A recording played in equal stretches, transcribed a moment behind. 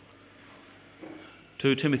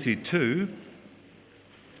2 Timothy 2,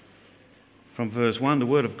 from verse 1, the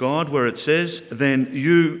word of God, where it says, "Then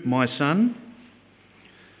you, my son,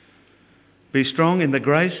 be strong in the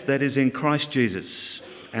grace that is in Christ Jesus,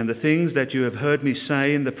 and the things that you have heard me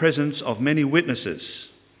say in the presence of many witnesses,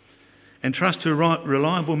 and trust to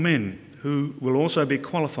reliable men who will also be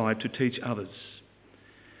qualified to teach others.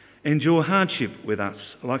 Endure hardship with us,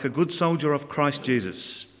 like a good soldier of Christ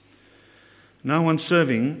Jesus. No one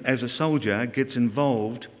serving as a soldier gets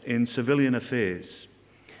involved in civilian affairs.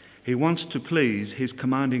 He wants to please his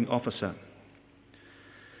commanding officer.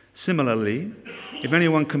 Similarly, if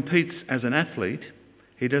anyone competes as an athlete,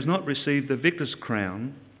 he does not receive the victor's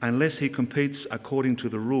crown unless he competes according to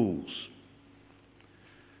the rules.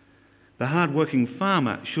 The hard-working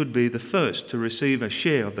farmer should be the first to receive a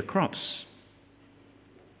share of the crops.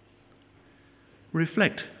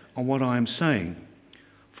 Reflect on what I am saying,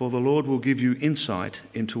 for the Lord will give you insight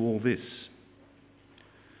into all this.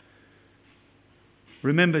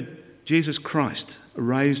 Remember Jesus Christ,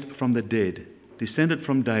 raised from the dead, descended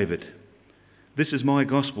from David. This is my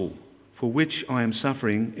gospel, for which I am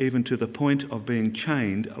suffering even to the point of being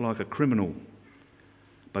chained like a criminal.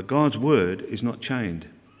 But God's word is not chained.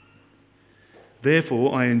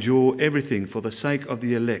 Therefore I endure everything for the sake of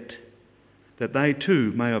the elect, that they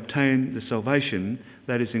too may obtain the salvation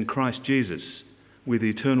that is in Christ Jesus with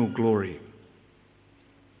eternal glory.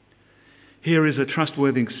 Here is a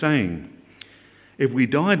trustworthy saying: if we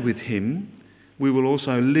died with him, we will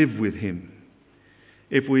also live with him.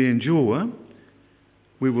 If we endure,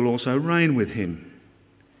 we will also reign with him.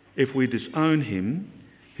 If we disown him,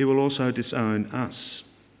 he will also disown us.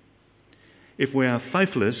 If we are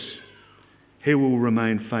faithless, he will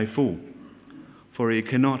remain faithful, for he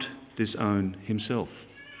cannot disown himself.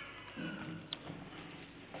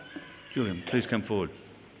 Julian, please come forward.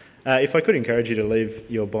 If I could encourage you to leave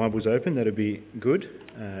your Bibles open, that would be good,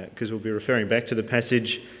 because we'll be referring back to the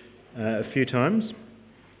passage a few times.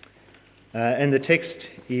 And the text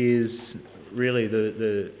is really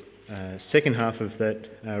the second half of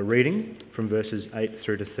that reading, from verses 8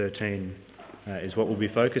 through to 13, is what we'll be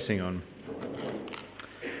focusing on.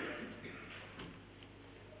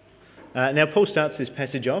 Now, Paul starts this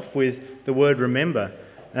passage off with the word remember,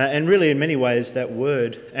 and really in many ways that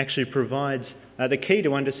word actually provides the key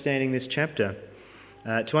to understanding this chapter,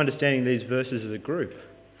 to understanding these verses as a group.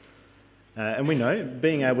 And we know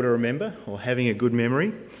being able to remember, or having a good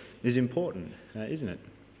memory, is important, isn't it?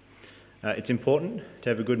 It's important to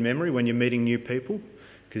have a good memory when you're meeting new people,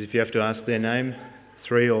 because if you have to ask their name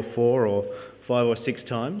 3 or 4 or 5 or 6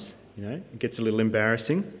 times, it gets a little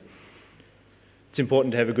embarrassing. It's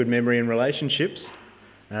important to have a good memory in relationships,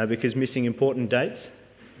 because missing important dates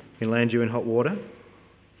can land you in hot water.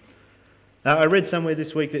 I read somewhere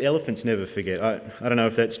this week that elephants never forget. I don't know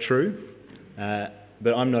if that's true,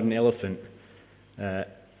 but I'm not an elephant.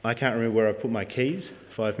 I can't remember where I put my keys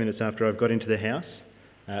 5 minutes after I've got into the house,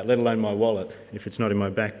 let alone my wallet if it's not in my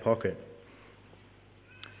back pocket.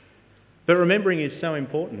 But remembering is so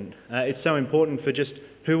important. It's so important for just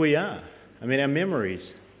who we are. I mean, our memories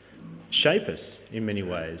shape us in many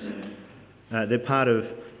ways. They're part of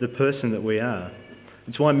the person that we are.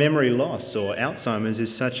 It's why memory loss or Alzheimer's is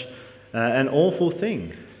such an awful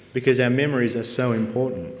thing, because our memories are so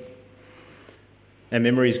important. Our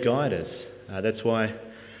memories guide us. That's why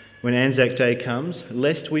when Anzac Day comes,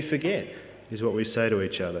 lest we forget, is what we say to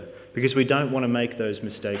each other, because we don't want to make those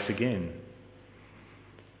mistakes again.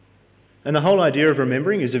 And the whole idea of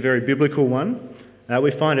remembering is a very biblical one.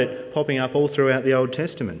 We find it popping up all throughout the Old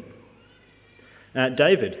Testament.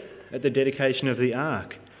 David, at the dedication of the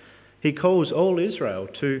ark, he calls all Israel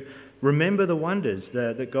to remember the wonders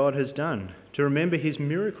that God has done, to remember his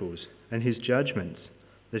miracles and his judgments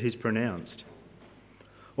that he's pronounced.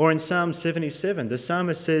 Or in Psalm 77, the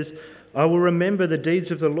psalmist says, I will remember the deeds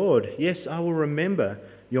of the Lord. Yes, I will remember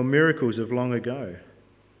your miracles of long ago.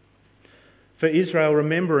 For Israel,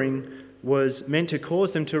 remembering was meant to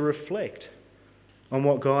cause them to reflect on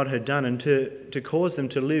what God had done and to cause them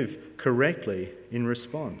to live correctly in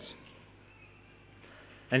response.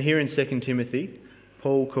 And here in 2 Timothy,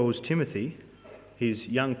 Paul calls Timothy, his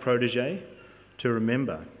young protege, to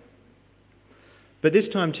remember. But this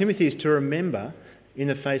time Timothy is to remember in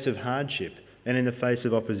the face of hardship and in the face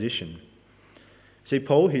of opposition. See,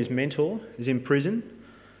 Paul, his mentor, is in prison.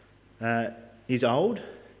 He's old.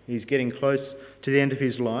 He's getting close to the end of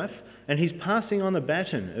his life. And he's passing on the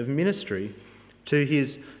baton of ministry to his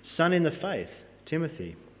son in the faith,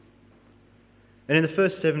 Timothy. And in the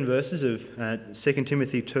first 7 verses of 2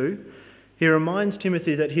 Timothy 2, he reminds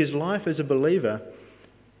Timothy that his life as a believer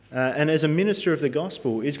and as a minister of the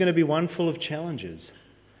gospel is going to be one full of challenges.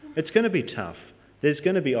 It's going to be tough. There's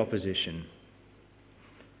going to be opposition.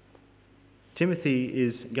 Timothy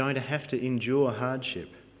is going to have to endure hardship.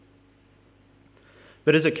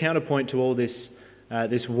 But as a counterpoint to all this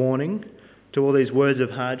warning, to all these words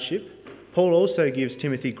of hardship, Paul also gives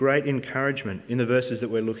Timothy great encouragement in the verses that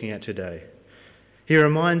we're looking at today. He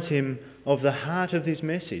reminds him of the heart of his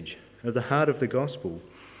message, of the heart of the gospel.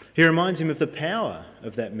 He reminds him of the power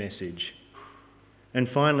of that message. And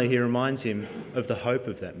finally, he reminds him of the hope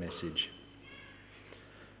of that message.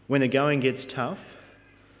 When the going gets tough,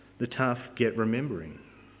 the tough get remembering.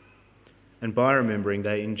 And by remembering,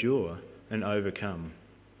 they endure and overcome.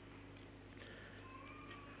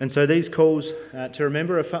 And so these calls to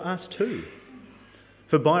remember are for us too.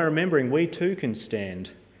 For by remembering, we too can stand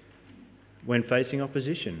when facing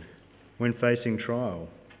opposition, when facing trial.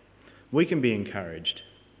 We can be encouraged.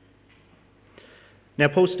 Now,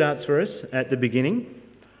 Paul starts for us at the beginning.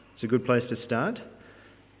 It's a good place to start.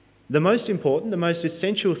 The most important, the most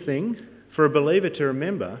essential thing for a believer to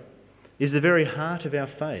remember is the very heart of our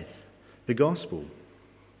faith, the gospel.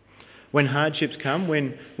 When hardships come,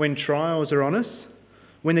 when trials are on us,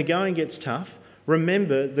 when the going gets tough,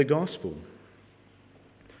 remember the gospel.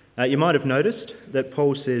 You might have noticed that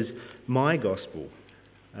Paul says, my gospel,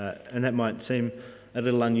 and that might seem a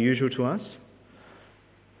little unusual to us.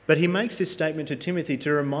 But he makes this statement to Timothy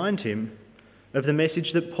to remind him of the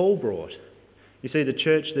message that Paul brought. You see, the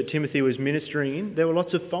church that Timothy was ministering in, there were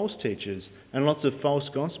lots of false teachers and lots of false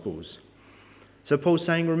gospels. So Paul's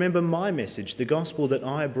saying, remember my message, the gospel that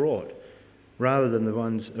I brought, rather than the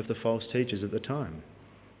ones of the false teachers at the time.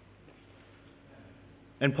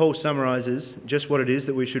 And Paul summarises just what it is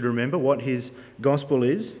that we should remember, what his gospel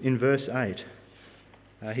is, in verse 8.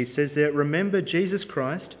 He says there, remember Jesus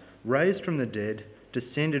Christ, raised from the dead,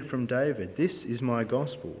 descended from David. This is my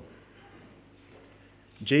gospel.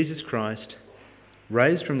 Jesus Christ,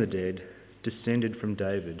 raised from the dead, descended from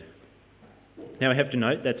David. Now I have to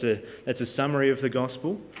note that's a summary of the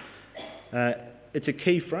gospel. It's a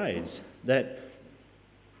key phrase that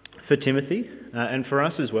for Timothy and for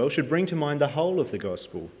us as well should bring to mind the whole of the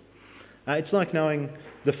gospel. It's like knowing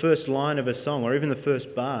the first line of a song or even the first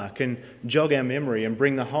bar can jog our memory and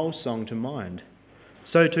bring the whole song to mind.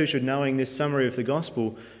 So too should knowing this summary of the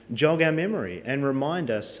gospel jog our memory and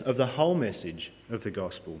remind us of the whole message of the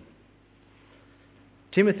gospel.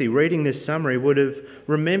 Timothy, reading this summary, would have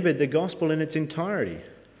remembered the gospel in its entirety.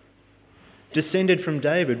 Descended from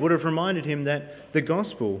David would have reminded him that the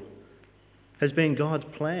gospel has been God's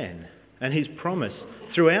plan and his promise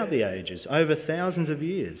throughout the ages, over thousands of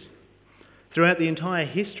years, throughout the entire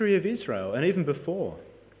history of Israel and even before.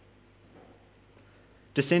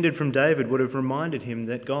 Descended from David would have reminded him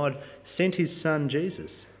that God sent his son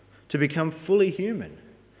Jesus to become fully human,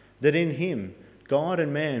 that in him God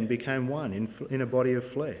and man became one in a body of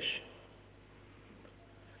flesh.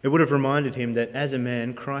 It would have reminded him that as a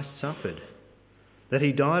man Christ suffered, that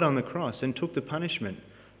he died on the cross and took the punishment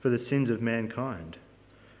for the sins of mankind.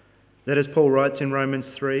 That, as Paul writes in Romans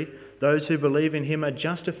 3, those who believe in him are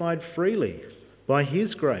justified freely by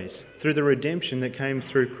his grace through the redemption that came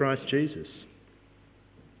through Christ Jesus.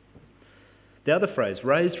 The other phrase,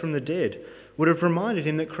 raised from the dead, would have reminded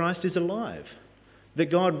him that Christ is alive,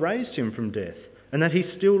 that God raised him from death, and that he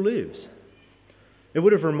still lives. It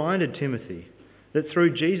would have reminded Timothy that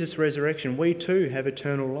through Jesus' resurrection we too have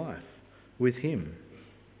eternal life with him.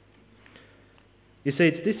 You see,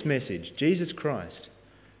 it's this message, Jesus Christ,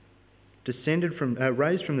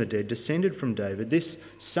 raised from the dead, descended from David, this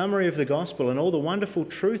summary of the gospel and all the wonderful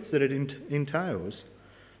truth that it entails,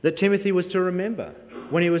 that Timothy was to remember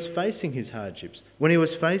when he was facing his hardships, when he was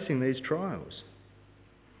facing these trials.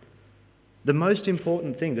 The most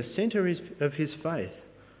important thing, the centre of his faith,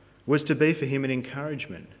 was to be for him an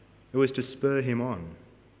encouragement. It was to spur him on.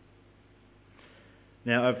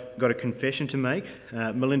 Now, I've got a confession to make.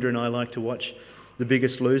 Melinda and I like to watch The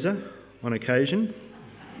Biggest Loser on occasion.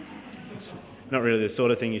 It's not really the sort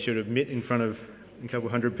of thing you should admit in front of a couple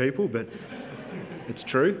hundred people, but it's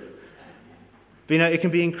true. But it can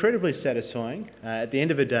be incredibly satisfying at the end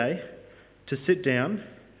of a day to sit down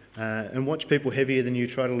and watch people heavier than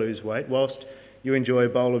you try to lose weight whilst you enjoy a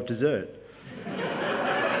bowl of dessert.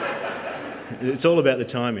 It's all about the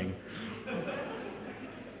timing.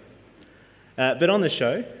 But on the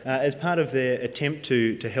show, as part of their attempt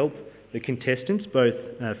to help the contestants, both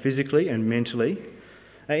physically and mentally,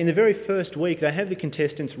 in the very first week they have the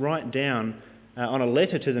contestants write down on a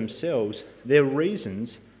letter to themselves their reasons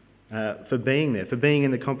for being there, for being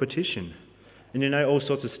in the competition. And all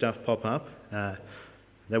sorts of stuff pop up.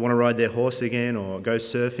 They want to ride their horse again or go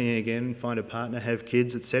surfing again, find a partner, have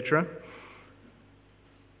kids, etc.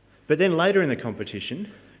 But then later in the competition,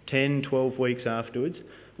 10, 12 weeks afterwards,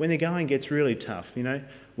 when the going gets really tough,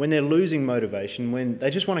 when they're losing motivation, when they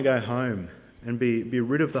just want to go home and be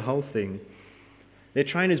rid of the whole thing, their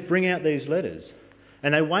trainers bring out these letters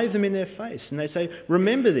and they wave them in their face and they say,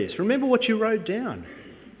 remember this, remember what you wrote down,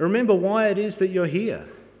 remember why it is that you're here,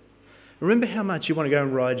 remember how much you want to go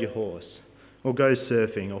and ride your horse or go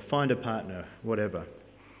surfing or find a partner, whatever.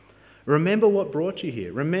 Remember what brought you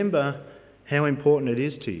here, remember how important it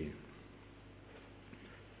is to you.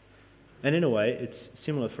 And in a way, it's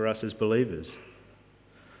similar for us as believers.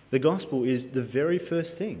 The gospel is the very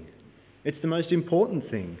first thing. It's the most important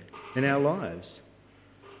thing in our lives.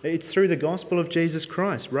 It's through the gospel of Jesus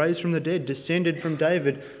Christ, raised from the dead, descended from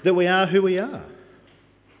David, that we are who we are.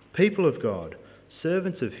 People of God,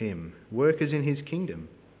 servants of him, workers in his kingdom.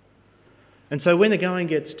 And so when the going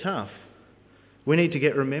gets tough, we need to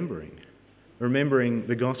get remembering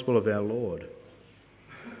the gospel of our Lord.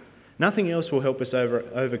 Nothing else will help us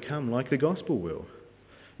overcome like the gospel will.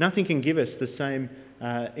 Nothing can give us the same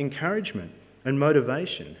encouragement and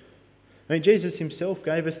motivation. Jesus himself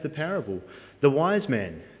gave us the parable. The wise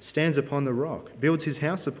man stands upon the rock, builds his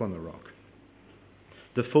house upon the rock.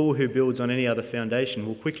 The fool who builds on any other foundation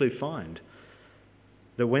will quickly find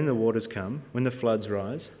that when the waters come, when the floods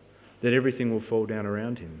rise, that everything will fall down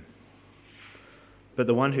around him. But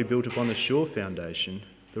the one who built upon the sure foundation,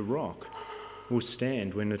 the rock, will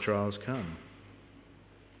stand when the trials come.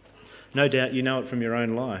 No doubt you know it from your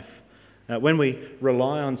own life. When we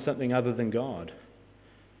rely on something other than God,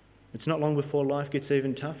 it's not long before life gets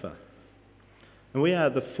even tougher. And we are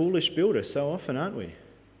the foolish builder so often, aren't we?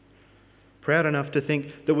 Proud enough to think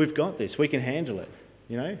that we've got this, we can handle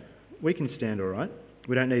it. We can stand all right.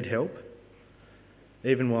 We don't need help,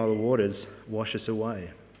 even while the waters wash us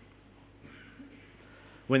away.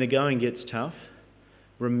 When the going gets tough,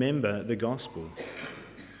 remember the gospel.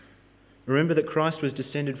 Remember that Christ was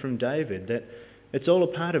descended from David, that it's all a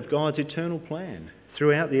part of God's eternal plan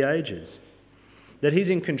throughout the ages, that he's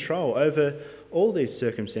in control over all these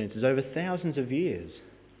circumstances over thousands of years,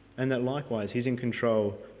 and that likewise he's in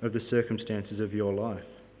control of the circumstances of your life.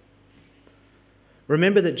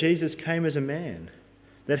 Remember that Jesus came as a man,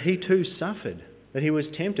 that he too suffered, that he was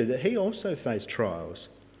tempted, that he also faced trials,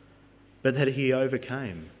 but that he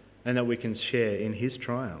overcame, and that we can share in his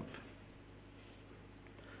triumph.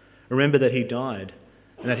 Remember that he died,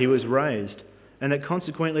 and that he was raised, and that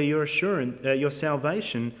consequently your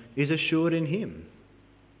salvation is assured in him.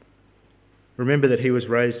 Remember that he was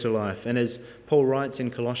raised to life, and as Paul writes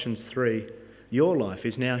in Colossians 3, your life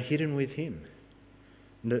is now hidden with him,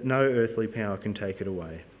 and that no earthly power can take it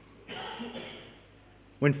away.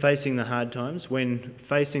 When facing the hard times, when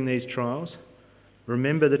facing these trials,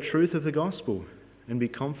 remember the truth of the gospel and be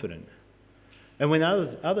confident. And when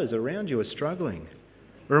others around you are struggling,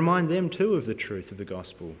 remind them too of the truth of the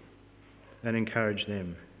gospel and encourage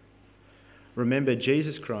them. Remember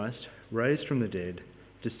Jesus Christ, raised from the dead,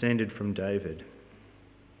 descended from David.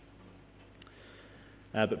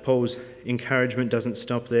 But Paul's encouragement doesn't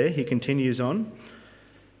stop there. He continues on.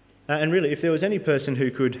 And really, if there was any person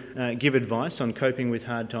who could give advice on coping with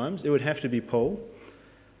hard times, it would have to be Paul.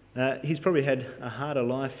 He's probably had a harder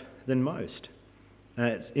life than most.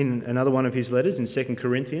 In another one of his letters, in 2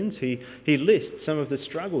 Corinthians, he lists some of the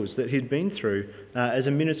struggles that he'd been through as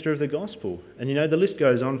a minister of the gospel. And the list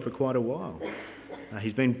goes on for quite a while.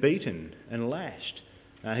 He's been beaten and lashed.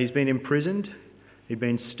 He's been imprisoned. He'd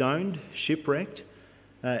been stoned, shipwrecked.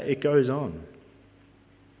 It goes on.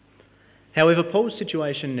 However, Paul's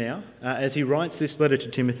situation now, as he writes this letter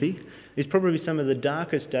to Timothy, is probably some of the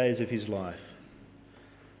darkest days of his life.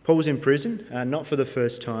 Paul's in prison, not for the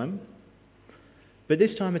first time, but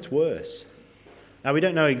this time it's worse. We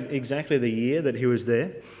don't know exactly the year that he was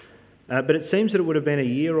there, but it seems that it would have been a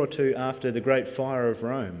year or two after the Great Fire of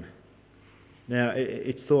Rome. Now,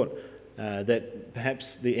 it's thought that perhaps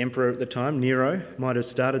the emperor at the time, Nero, might have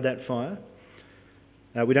started that fire.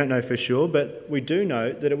 We don't know for sure, but we do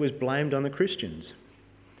know that it was blamed on the Christians.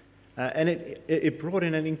 And it brought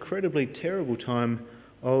in an incredibly terrible time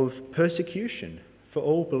of persecution for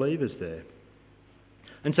all believers there.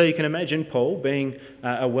 And so you can imagine Paul, being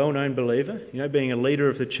a well-known believer, being a leader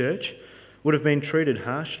of the church, would have been treated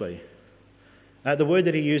harshly. The word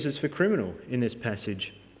that he uses for criminal in this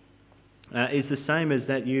passage is the same as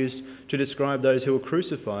that used to describe those who were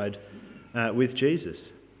crucified with Jesus.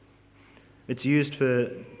 It's used for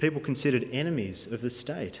people considered enemies of the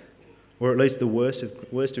state, or at least the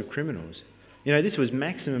worst of criminals. This was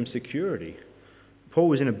maximum security. Paul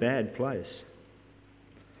was in a bad place.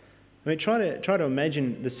 Try to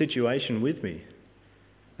imagine the situation with me.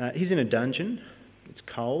 He's in a dungeon. It's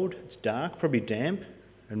cold, it's dark, probably damp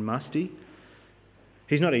and musty.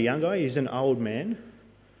 He's not a young guy, he's an old man,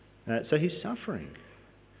 so he's suffering.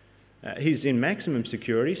 He's in maximum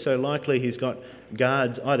security, so likely he's got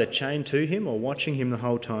guards either chained to him or watching him the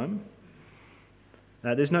whole time.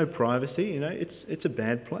 There's no privacy, it's a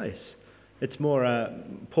bad place. It's more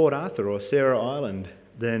Port Arthur or Sarah Island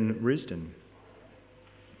than Risdon.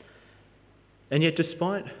 And yet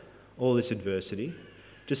despite all this adversity,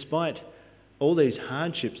 despite all these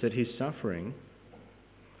hardships that he's suffering,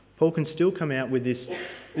 Paul can still come out with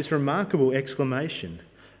this remarkable exclamation.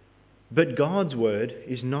 But God's word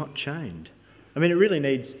is not chained. I mean, it really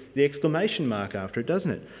needs the exclamation mark after it,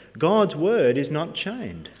 doesn't it? God's word is not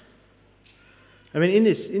chained. I mean,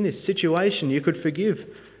 in this situation, you could forgive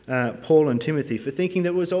Paul and Timothy for thinking that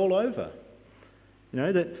it was all over.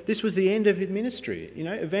 That this was the end of his ministry.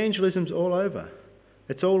 Evangelism's all over.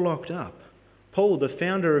 It's all locked up. Paul, the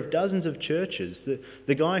founder of dozens of churches,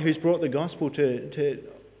 the guy who's brought the gospel to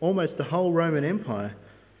almost the whole Roman Empire,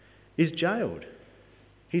 is jailed.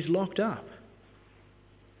 He's locked up.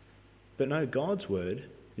 But no, God's word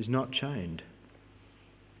is not chained.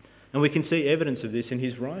 And we can see evidence of this in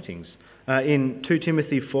his writings. In 2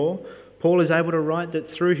 Timothy 4, Paul is able to write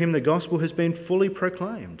that through him the gospel has been fully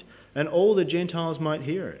proclaimed, and all the Gentiles might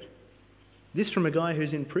hear it. This from a guy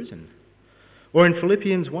who's in prison. Or in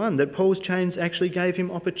Philippians 1, that Paul's chains actually gave him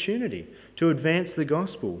opportunity to advance the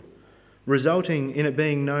gospel, resulting in it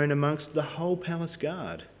being known amongst the whole palace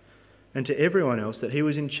guard and to everyone else that he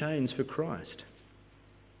was in chains for Christ.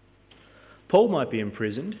 Paul might be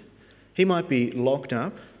imprisoned, he might be locked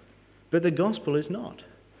up, but the gospel is not.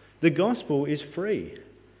 The gospel is free.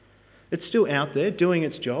 It's still out there doing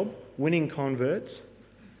its job, winning converts,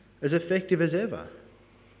 as effective as ever.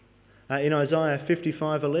 In Isaiah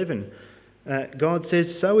 55:11, God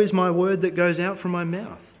says, "So is my word that goes out from my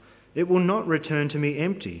mouth. It will not return to me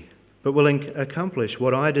empty, but will accomplish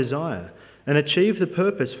what I desire and achieve the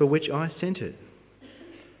purpose for which I sent it."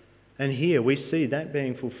 And here we see that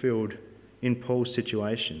being fulfilled in Paul's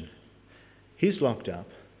situation. He's locked up,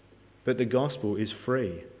 but the gospel is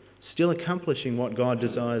free, still accomplishing what God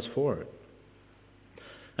desires for it.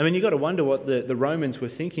 I mean, you've got to wonder what the Romans were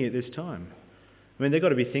thinking at this time. I mean, they've got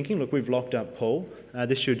to be thinking, look, we've locked up Paul.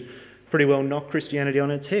 This should pretty well knock Christianity on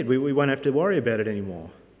its head. We won't have to worry about it anymore.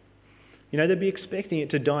 They'd be expecting it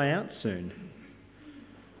to die out soon.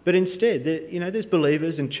 But instead, there's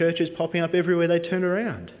believers and churches popping up everywhere they turn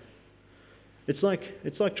around. It's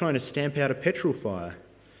like trying to stamp out a petrol fire.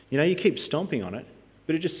 You keep stomping on it,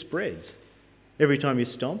 but it just spreads. Every time you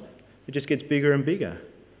stomp, it just gets bigger and bigger.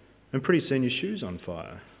 And pretty soon your shoe's on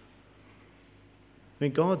fire. I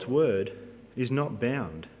mean, God's word is not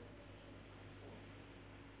bound.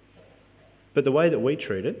 But the way that we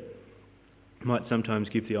treat it might sometimes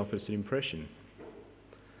give the opposite impression.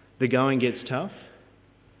 The going gets tough,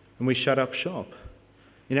 and we shut up shop.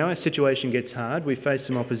 Our situation gets hard, we face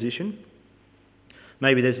some opposition.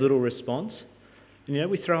 Maybe there's little response. And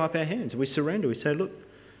we throw up our hands, we surrender, we say, look,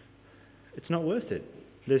 it's not worth it.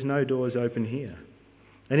 There's no doors open here.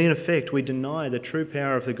 And in effect, we deny the true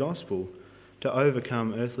power of the gospel to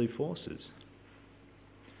overcome earthly forces.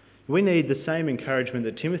 We need the same encouragement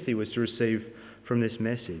that Timothy was to receive from this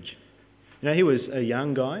message. He was a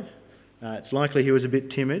young guy. It's likely he was a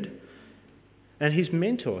bit timid. And his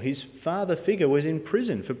mentor, his father figure, was in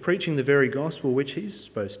prison for preaching the very gospel which he's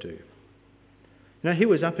supposed to. He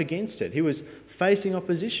was up against it. He was facing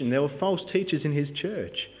opposition. There were false teachers in his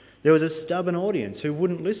church. There was a stubborn audience who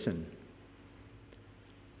wouldn't listen.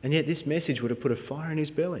 And yet this message would have put a fire in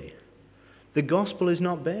his belly. The gospel is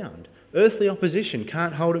not bound. Earthly opposition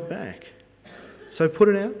can't hold it back. So put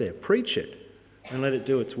it out there, preach it, and let it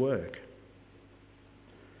do its work.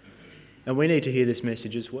 And we need to hear this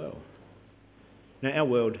message as well. Now, our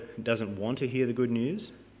world doesn't want to hear the good news.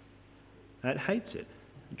 It hates it.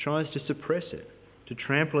 It tries to suppress it, to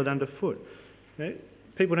trample it underfoot.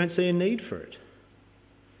 People don't see a need for it.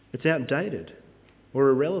 It's outdated or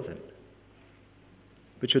irrelevant.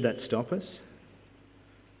 But should that stop us?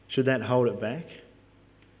 Should that hold it back?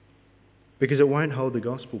 Because it won't hold the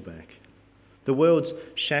gospel back. The world's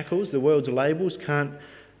shackles, the world's labels can't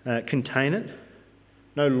contain it.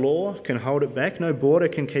 No law can hold it back. No border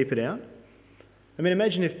can keep it out. I mean,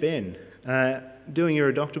 imagine if Ben, doing your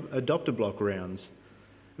adopt-a-block rounds,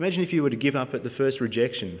 imagine if you were to give up at the first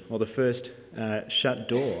rejection or the first shut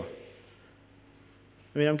door.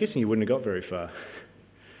 I mean, I'm guessing you wouldn't have got very far.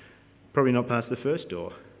 Probably not past the first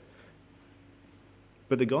door.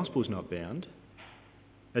 But the gospel's not bound.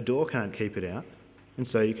 A door can't keep it out, and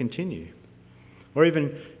so you continue. Or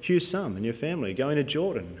even Hugh Sum and your family going to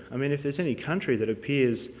Jordan. I mean, if there's any country that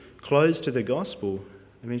appears closed to the gospel,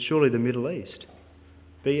 I mean, surely the Middle East.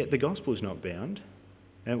 But yet the gospel's not bound.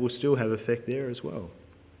 and it will still have effect there as well.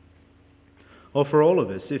 Or for all of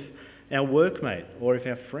us, if our workmate or if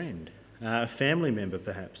our friend, a family member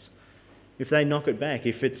perhaps, if they knock it back,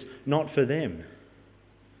 if it's not for them,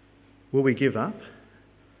 will we give up?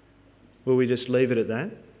 Will we just leave it at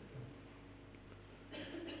that?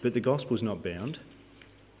 But the gospel's not bound.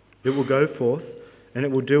 It will go forth and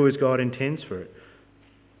it will do as God intends for it.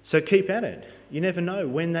 So keep at it. You never know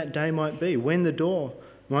when that day might be, when the door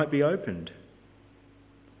might be opened.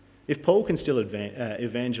 If Paul can still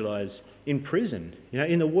evangelise in prison,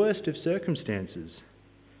 in the worst of circumstances,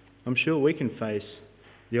 I'm sure we can face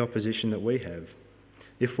the opposition that we have.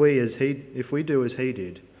 If we do as he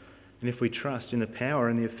did, and if we trust in the power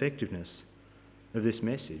and the effectiveness of this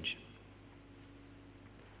message.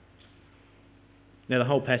 Now, the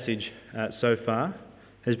whole passage so far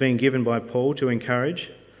has been given by Paul to encourage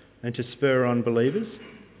and to spur on believers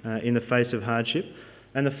in the face of hardship.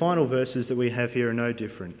 And the final verses that we have here are no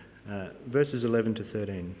different. Verses 11 to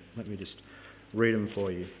 13. Let me just read them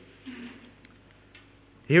for you.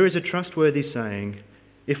 Here is a trustworthy saying,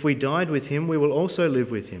 if we died with him, we will also live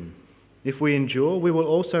with him. If we endure, we will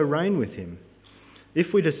also reign with him.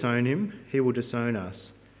 If we disown him, he will disown us.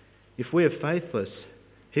 If we are faithless,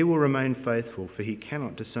 he will remain faithful, for he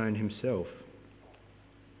cannot disown himself.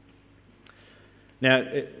 Now,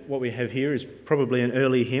 what we have here is probably an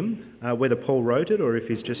early hymn, whether Paul wrote it or if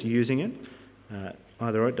he's just using it.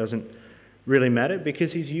 Either or, it doesn't really matter,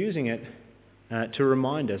 because he's using it to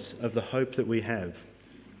remind us of the hope that we have.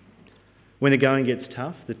 When the going gets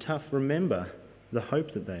tough, the tough remember the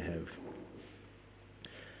hope that they have.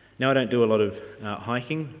 Now, I don't do a lot of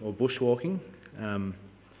hiking or bushwalking.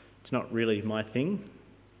 It's not really my thing.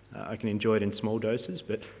 I can enjoy it in small doses,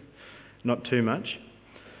 but not too much.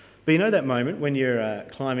 But you know that moment when you're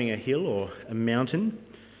climbing a hill or a mountain,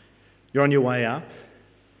 you're on your way up,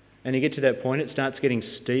 and you get to that point, it starts getting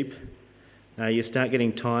steep, you start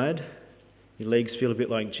getting tired, your legs feel a bit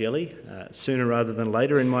like jelly, sooner rather than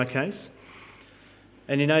later in my case.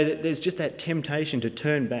 And you know that there's just that temptation to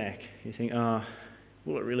turn back. You think,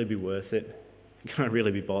 will it really be worth it? Can I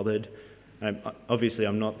really be bothered? Obviously,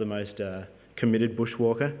 I'm not the most committed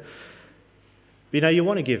bushwalker. But you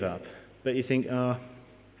want to give up, but you think,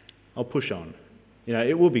 I'll push on.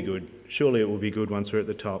 It will be good. Surely it will be good once we're at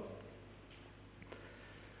the top.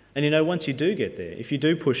 And once you do get there, if you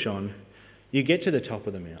do push on, you get to the top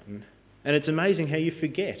of the mountain, and it's amazing how you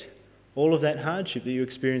forget all of that hardship that you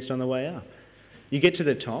experienced on the way up. You get to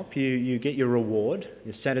the top, you get your reward,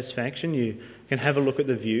 your satisfaction, you can have a look at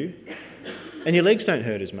the view, and your legs don't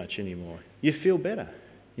hurt as much anymore. You feel better,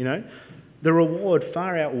 The reward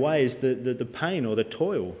far outweighs the pain or the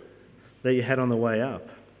toil that you had on the way up.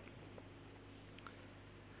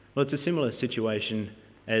 Well, it's a similar situation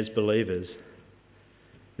as believers.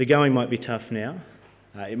 The going might be tough now.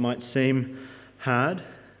 It might seem hard,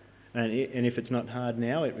 and if it's not hard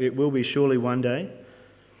now, it will be surely one day.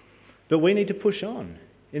 But we need to push on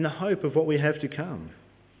in the hope of what we have to come.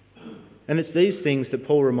 And it's these things that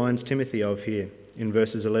Paul reminds Timothy of here in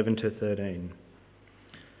verses 11 to 13.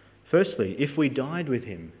 Firstly, if we died with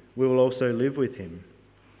him, we will also live with him.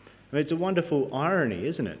 It's a wonderful irony,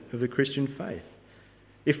 isn't it, of the Christian faith.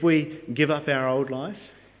 If we give up our old life,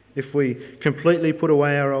 if we completely put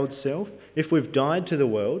away our old self, if we've died to the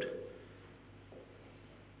world,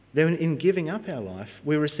 then in giving up our life,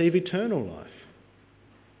 we receive eternal life.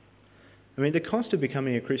 The cost of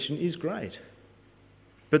becoming a Christian is great,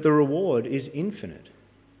 but the reward is infinite.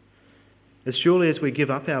 As surely as we give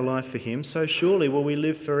up our life for him, so surely will we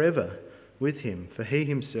live forever with him, for he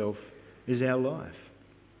himself is our life.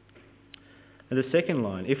 And the second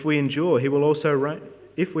line, if we endure, we will also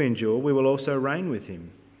reign with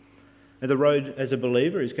him. And the road as a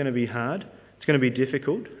believer is going to be hard. It's going to be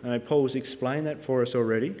difficult. Paul's explained that for us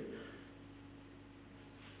already.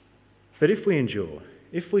 But if we endure,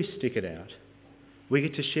 if we stick it out, we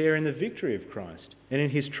get to share in the victory of Christ and in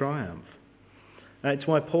his triumph. It's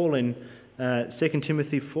why Paul in 2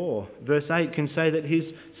 Timothy 4, verse 8, can say that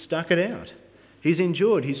he's stuck it out. He's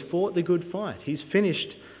endured, he's fought the good fight, he's finished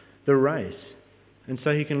the race. And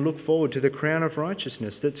so he can look forward to the crown of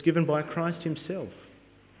righteousness that's given by Christ himself.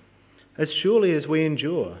 As surely as we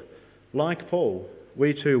endure, like Paul,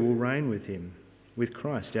 we too will reign with him, with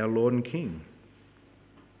Christ, our Lord and King.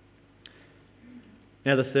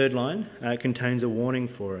 Now the third line contains a warning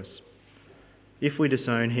for us. If we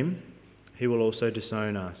disown him, he will also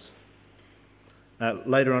disown us.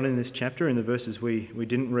 Later on in this chapter, in the verses we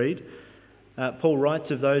didn't read, Paul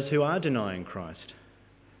writes of those who are denying Christ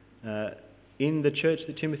in the church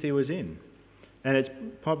that Timothy was in. And it's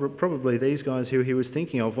probably these guys who he was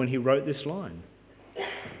thinking of when he wrote this line.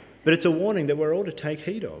 But it's a warning that we're all to take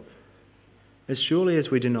heed of. As surely as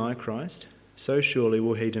we deny Christ, so surely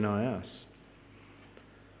will he deny us.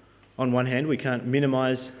 On one hand, we can't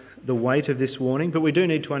minimise the weight of this warning, but we do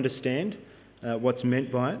need to understand what's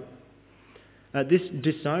meant by it. This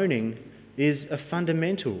disowning is a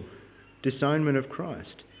fundamental disownment of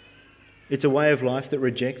Christ. It's a way of life that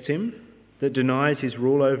rejects him, that denies his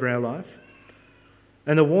rule over our life.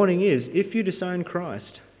 And the warning is, if you disown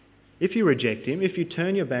Christ, if you reject him, if you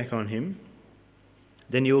turn your back on him,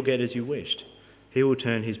 then you'll get as you wished. He will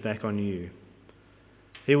turn his back on you.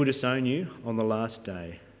 He will disown you on the last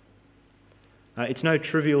day. It's no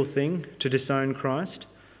trivial thing to disown Christ,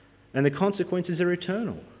 and the consequences are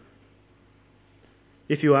eternal.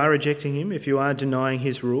 If you are rejecting him, if you are denying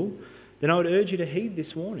his rule, then I would urge you to heed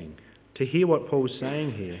this warning, to hear what Paul's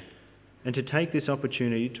saying here, and to take this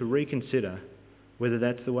opportunity to reconsider whether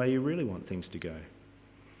that's the way you really want things to go.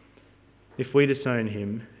 If we disown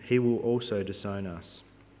him, he will also disown us.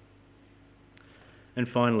 And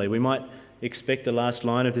finally, we might expect the last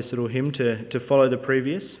line of this little hymn to follow the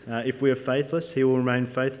previous. If we are faithless, he will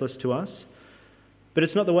remain faithless to us. But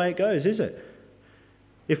it's not the way it goes, is it?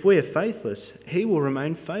 If we are faithless, he will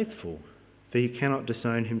remain faithful, for he cannot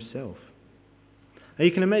disown himself. Now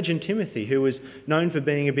you can imagine Timothy, who was known for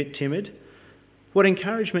being a bit timid, what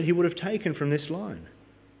encouragement he would have taken from this line.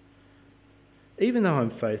 Even though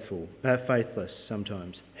I'm faithless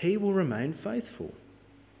sometimes, he will remain faithful.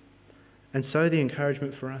 And so the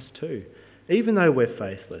encouragement for us too. Even though we're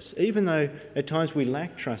faithless, even though at times we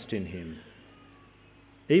lack trust in him,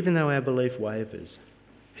 even though our belief wavers,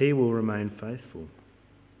 he will remain faithful.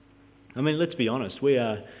 I mean, let's be honest, we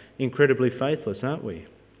are incredibly faithless, aren't we?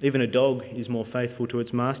 Even a dog is more faithful to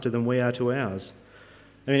its master than we are to ours.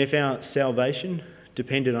 I mean, if our salvation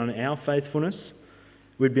depended on our faithfulness,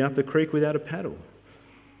 we'd be up the creek without a paddle.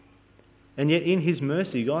 And yet in his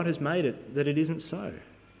mercy, God has made it that it isn't so.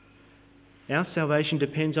 Our salvation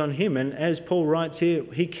depends on him, and as Paul writes here,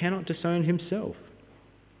 he cannot disown himself.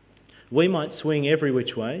 We might swing every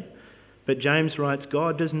which way, but James writes,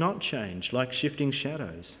 God does not change like shifting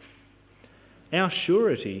shadows. Our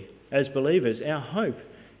surety as believers, our hope,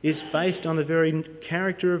 is based on the very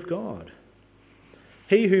character of God.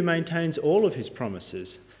 He who maintains all of his promises,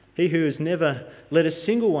 he who has never let a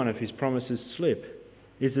single one of his promises slip,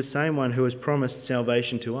 is the same one who has promised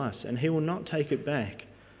salvation to us, and he will not take it back,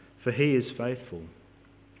 for he is faithful.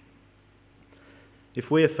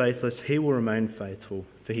 If we are faithless, he will remain faithful,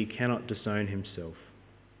 for he cannot disown himself.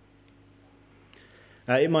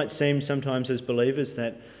 It might seem sometimes as believers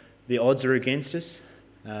that the odds are against us,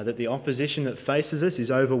 that the opposition that faces us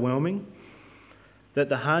is overwhelming, that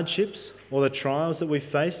the hardships or the trials that we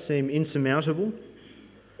face seem insurmountable.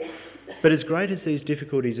 But as great as these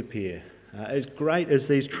difficulties appear, as great as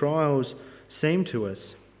these trials seem to us,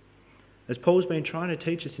 as Paul's been trying to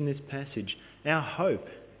teach us in this passage, our hope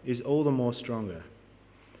is all the more stronger.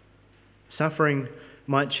 Suffering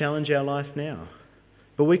might challenge our life now,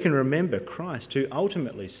 but we can remember Christ who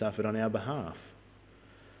ultimately suffered on our behalf.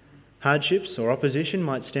 Hardships or opposition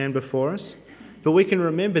might stand before us, but we can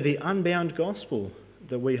remember the unbound gospel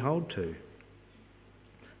that we hold to.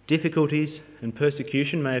 Difficulties and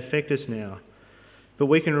persecution may affect us now, but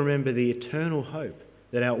we can remember the eternal hope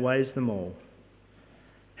that outweighs them all.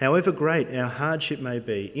 However great our hardship may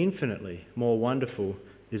be, infinitely more wonderful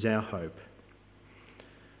is our hope.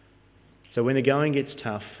 So when the going gets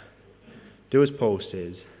tough, do as Paul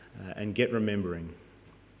says and get remembering.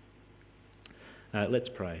 Let's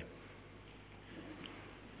pray.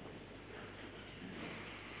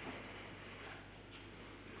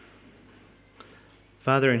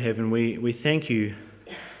 Father in heaven, we thank you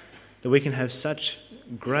that we can have such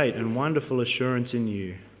great and wonderful assurance in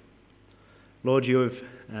you. Lord, you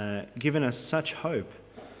have given us such hope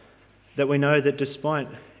that we know that despite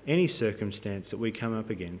any circumstance that we come up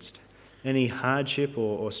against, any hardship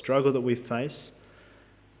or struggle that we face,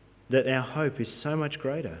 that our hope is so much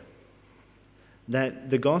greater, that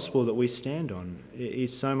the gospel that we stand on is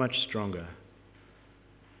so much stronger.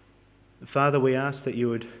 Father, we ask that you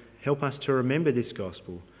would help us to remember this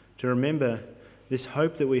gospel, to remember this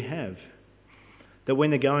hope that we have, that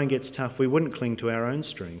when the going gets tough, we wouldn't cling to our own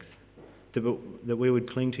strength, that we would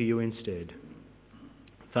cling to you instead.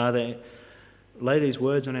 Father, lay these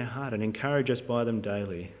words on our heart and encourage us by them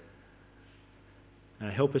daily.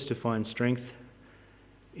 Help us to find strength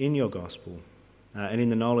in your gospel and in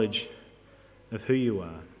the knowledge of who you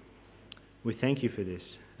are. We thank you for this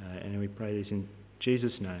and we pray this in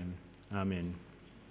Jesus' name. Amen.